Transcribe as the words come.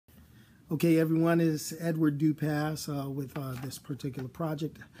Okay, everyone, it's Edward Dupass with this particular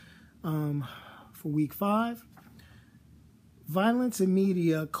project for week 5. Violence in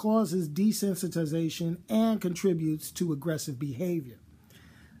media causes desensitization and contributes to aggressive behavior.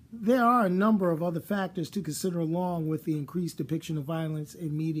 There are a number of other factors to consider along with the increased depiction of violence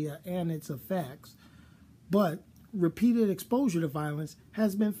in media and its effects, but repeated exposure to violence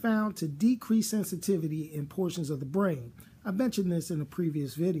has been found to decrease sensitivity in portions of the brain. I mentioned this in a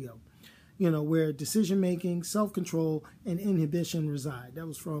previous video. Where decision-making, self-control, and inhibition reside. That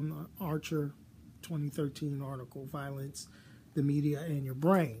was from the Archer 2013 article, Violence, the Media, and Your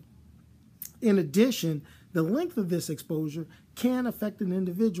Brain. In addition, the length of this exposure can affect an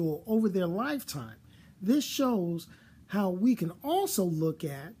individual over their lifetime. This shows how we can also look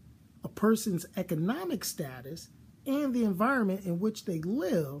at a person's economic status and the environment in which they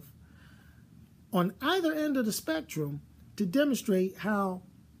live on either end of the spectrum to demonstrate how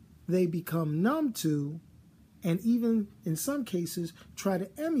they become numb to, and even in some cases try to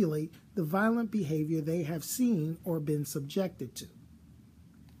emulate the violent behavior they have seen or been subjected to.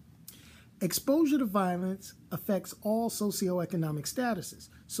 Exposure to violence affects all socioeconomic statuses,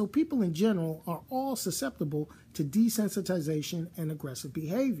 so people in general are all susceptible to desensitization and aggressive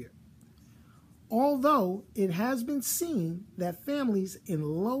behavior. Although it has been seen that families in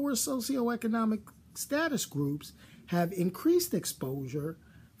lower socioeconomic status groups have increased exposure.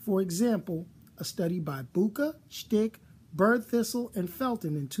 For example, a study by Buka, Stick, Birdthistle, and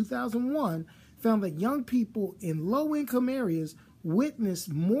Felton in 2001 found that young people in low-income areas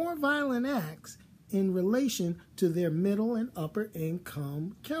witnessed more violent acts in relation to their middle and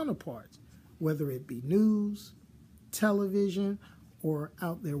upper-income counterparts, whether it be news, television, or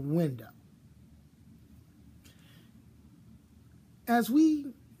out their window. As we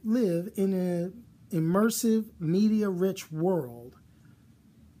live in an immersive, media-rich world,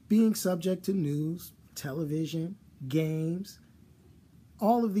 being subject to news, television, games,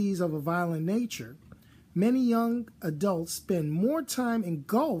 all of these of a violent nature, many young adults spend more time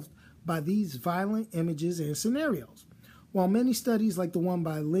engulfed by these violent images and scenarios. While many studies like the one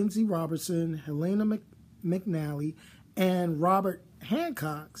by Lindsay Robertson, Helena McNally, and Robert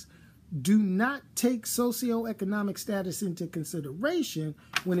Hancock do not take socioeconomic status into consideration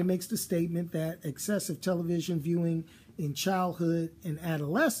when it makes the statement that excessive television viewing in childhood and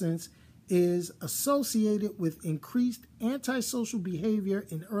adolescence is associated with increased antisocial behavior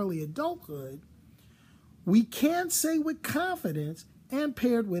in early adulthood, we can say with confidence and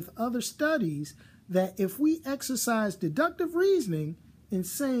paired with other studies that if we exercise deductive reasoning in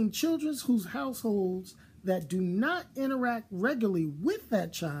saying children whose households that do not interact regularly with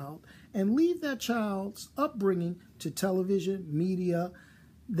that child and leave that child's upbringing to television, media,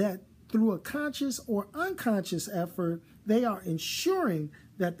 that through a conscious or unconscious effort, they are ensuring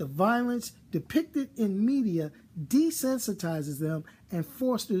that the violence depicted in media desensitizes them and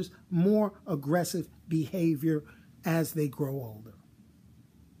fosters more aggressive behavior as they grow older.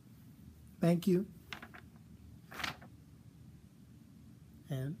 Thank you.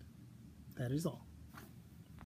 And that is all.